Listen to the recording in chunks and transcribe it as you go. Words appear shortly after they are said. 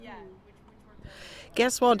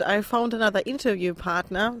Guess what? I found another interview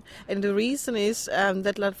partner, and the reason is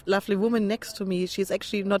that lovely woman next to me, she's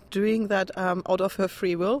actually not doing that out of her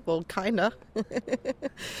free will. Well, kinda.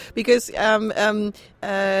 Because if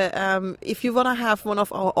you want to have one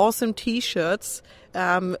of our awesome T-shirts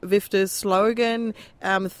with the slogan,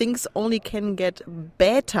 things only can get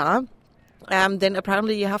better, then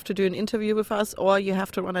apparently you have to do an interview with us, or you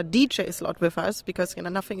have to run a DJ slot with us, because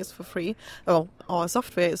nothing is for free. Well, our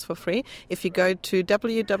software is for free. If you go to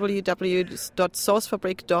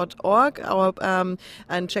www.sourcefabric.org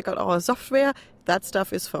and check out our software, that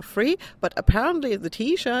stuff is for free. But apparently the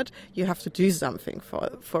T-shirt, you have to do something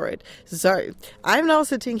for it. So I'm now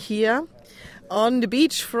sitting here on the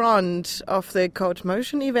beachfront of the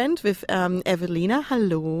Codemotion event with Evelyna.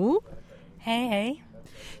 Hello. Hey.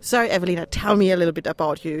 So, Evelyna, tell me a little bit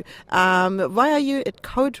about you. Why are you at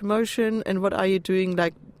Codemotion, and what are you doing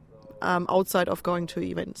outside of going to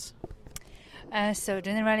events? So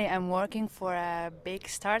generally I'm working for a big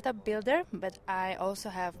startup builder, but I also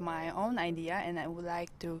have my own idea and I would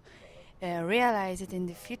like to realize it in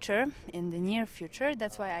the future, in the near future.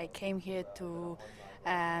 That's why I came here to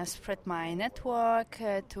spread my network,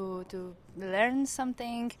 to learn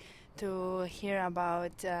something, to hear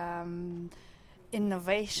about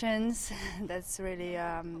innovations. That's really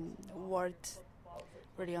word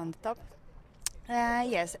really on the top.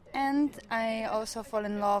 Yes, and I also fall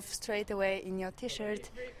in love straight away in your T-shirt,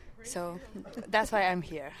 so that's why I'm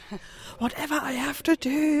here. Whatever I have to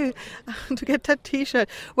do to get that T-shirt.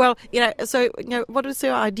 Well, so what is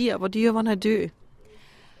your idea? What do you want to do?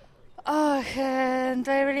 Oh,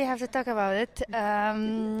 do I really have to talk about it?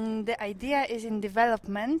 The idea is in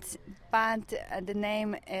development, but the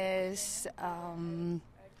name is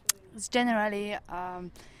it's generally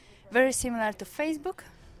very similar to Facebook.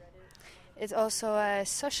 It's also a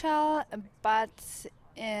social, but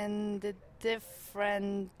in the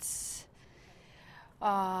different,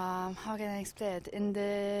 how can I explain it? In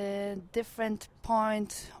the different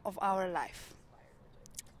point of our life.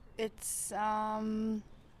 It's the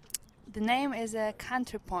name is a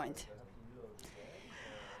country point.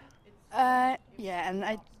 Yeah, and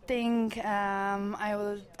I think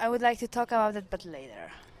I would like to talk about it, but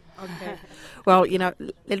later. Okay. Well,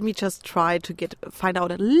 let me just try to find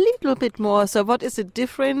out a little bit more. So, what is the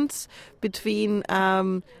difference between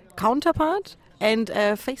Counterpart and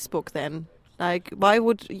Facebook then? Like, why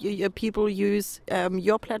would people use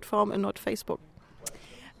your platform and not Facebook?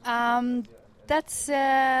 That's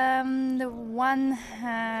the one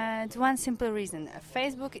simple reason.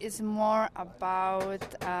 Facebook is more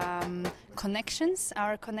about connections,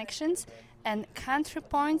 our connections, and Country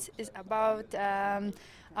Points is about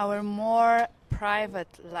our more private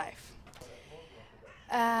life.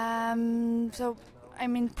 So, I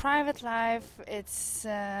mean, private life, it's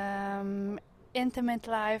intimate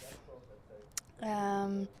life.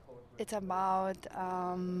 It's about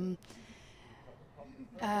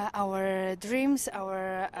our dreams,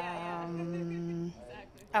 our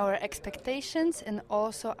expectations, and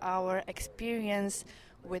also our experience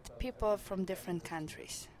with people from different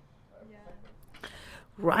countries.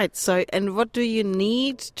 Right. So, and what do you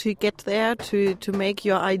need to get there to make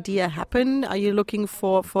your idea happen? Are you looking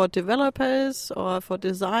for developers or for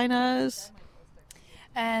designers?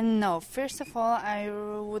 And no, first of all, I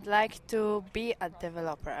would like to be a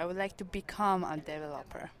developer. I would like to become a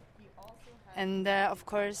developer. And of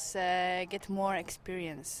course, get more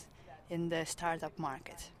experience in the startup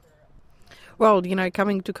market. Well,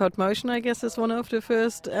 coming to Codemotion, I guess, is one of the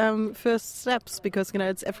first steps, because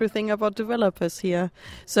it's everything about developers here.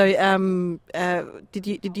 So,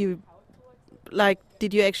 did you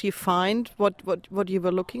actually find what you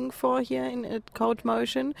were looking for here at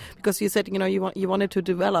Codemotion? Because you said you wanted to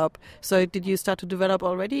develop. So, did you start to develop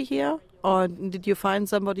already here, or did you find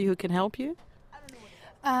somebody who can help you?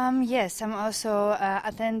 Yes, I'm also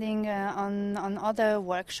attending on other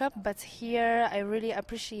workshops, but here I really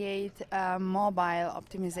appreciate mobile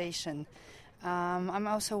optimization. I'm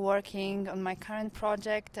also working on my current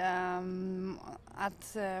project for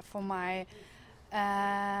my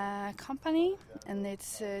company, and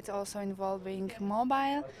it's also involving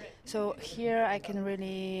mobile. So here I can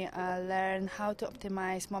really learn how to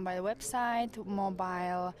optimize mobile website,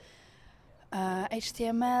 mobile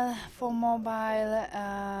HTML for mobile,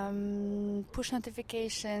 push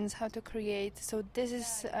notifications, how to create. So this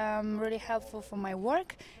is really helpful for my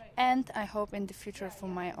work, and I hope in the future for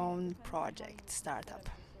my own project startup.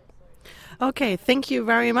 Okay, thank you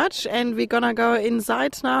very much. And we're gonna go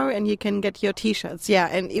inside now and you can get your t-shirts. Yeah,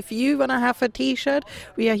 and if you wanna have a t-shirt,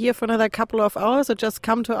 we are here for another couple of hours, so just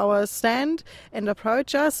come to our stand and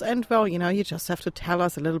approach us. And well, you just have to tell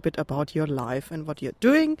us a little bit about your life and what you're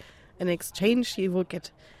doing. In exchange, you will get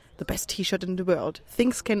the best t-shirt in the world.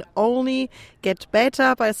 Things can only get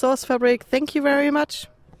better by Source Fabric. Thank you very much.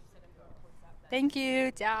 Thank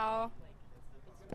you. Ciao.